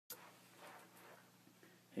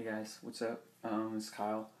Hey guys, what's up? It's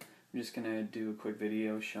Kyle. I'm just gonna do a quick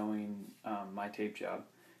video showing my tape job.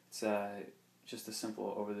 It's just a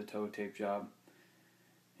simple over-the-toe tape job,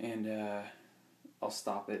 and I'll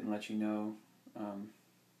stop it and let you know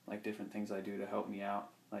like different things I do to help me out,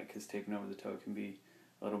 like because taping over the toe can be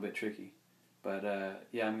a little bit tricky. But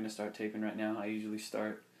yeah, I'm gonna start taping right now. I usually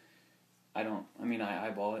start. I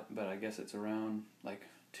eyeball it, but I guess it's around like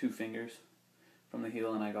 2 fingers from the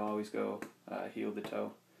heel, and I always go heel to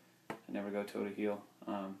toe. I never go toe to heel.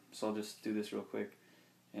 So I'll just do this real quick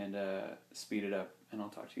and speed it up, and I'll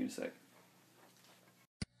talk to you in a sec.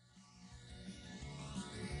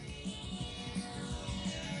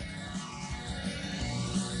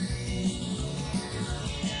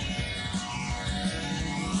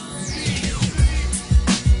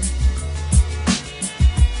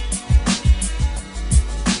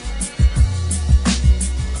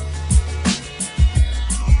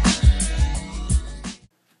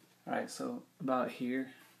 Alright, so about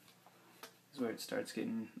here is where it starts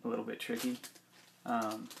getting a little bit tricky.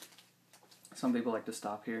 Some people like to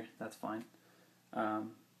stop here, that's fine.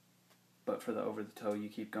 But for the over the toe, you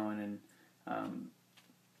keep going, and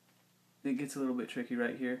it gets a little bit tricky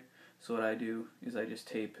right here. So what I do is I just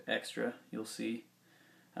tape extra, you'll see.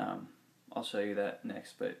 I'll show you that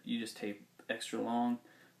next, but you just tape extra long,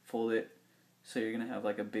 fold it, so you're going to have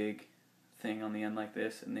like a big thing on the end like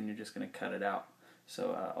this, and then you're just going to cut it out.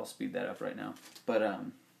 So I'll speed that up right now. But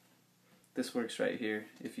this works right here.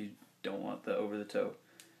 If you don't want the over the toe,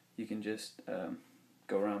 you can just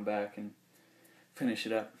go around back and finish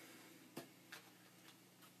it up.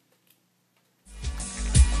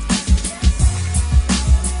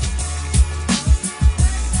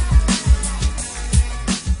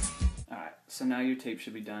 Alright, so now your tape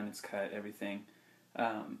should be done. It's cut, everything.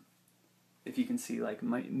 If you can see, like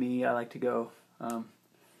me, I like to go,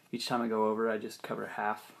 each time I go over, I just cover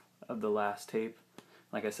half of the last tape.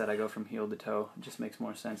 Like I said, I go from heel to toe. It just makes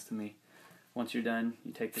more sense to me. Once you're done,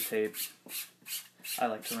 you take the tape. I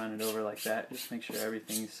like to run it over like that. Just make sure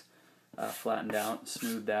everything's flattened out,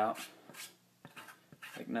 smoothed out.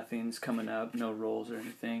 Like nothing's coming up, no rolls or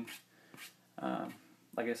anything.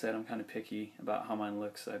 Like I said, I'm kind of picky about how mine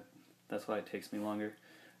looks. That's why it takes me longer.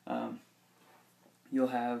 You'll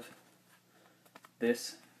have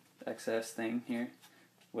this excess thing here.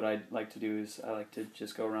 What I like to do is I like to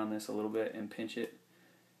just go around this a little bit and pinch it,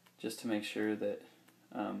 just to make sure that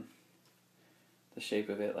the shape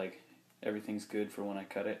of it, like everything's good for when I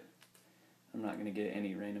cut it. I'm not going to get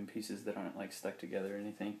any random pieces that aren't like stuck together or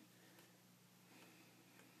anything.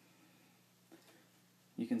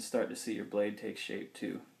 You can start to see your blade take shape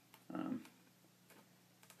too,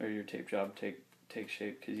 or your tape job take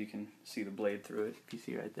shape, because you can see the blade through it, if you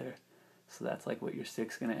see right there. So that's like what your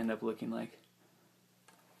stick's going to end up looking like.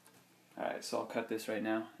 Alright, so I'll cut this right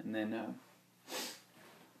now, and then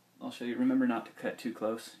I'll show you. Remember not to cut too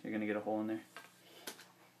close. You're going to get a hole in there.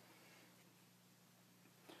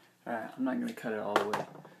 Alright, I'm not going to cut it all the way.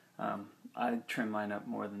 I trim mine up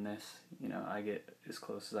more than this. You know, I get as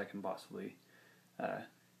close as I can possibly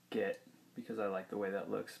get, because I like the way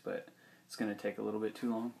that looks, but it's going to take a little bit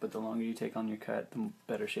too long. But the longer you take on your cut, the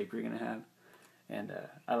better shape you're going to have. And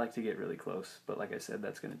I like to get really close, but like I said,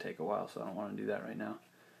 that's going to take a while, so I don't want to do that right now.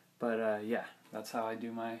 But yeah, that's how I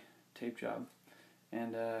do my tape job.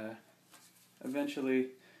 And eventually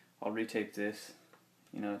I'll retape this.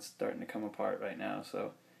 You know, it's starting to come apart right now,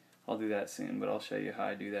 so I'll do that soon, but I'll show you how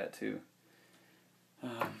I do that too.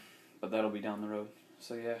 But that'll be down the road.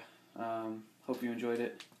 So yeah, hope you enjoyed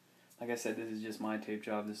it. Like I said, this is just my tape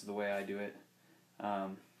job. This is the way I do it.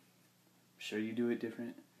 I'm sure you do it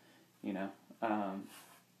different, you know.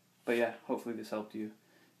 But yeah, hopefully this helped you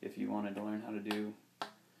if you wanted to learn how to do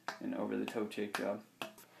an over-the-toe tape job.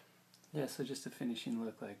 Yeah, so just a finishing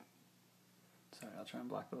look, like, sorry, I'll try and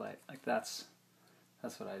block the light. Like that's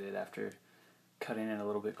what I did after cutting it a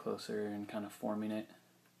little bit closer and kind of forming it,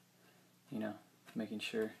 you know, making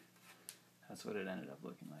sure. That's what it ended up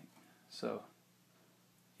looking like. So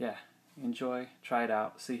yeah, enjoy, try it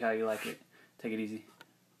out, see how you like it. Take it easy.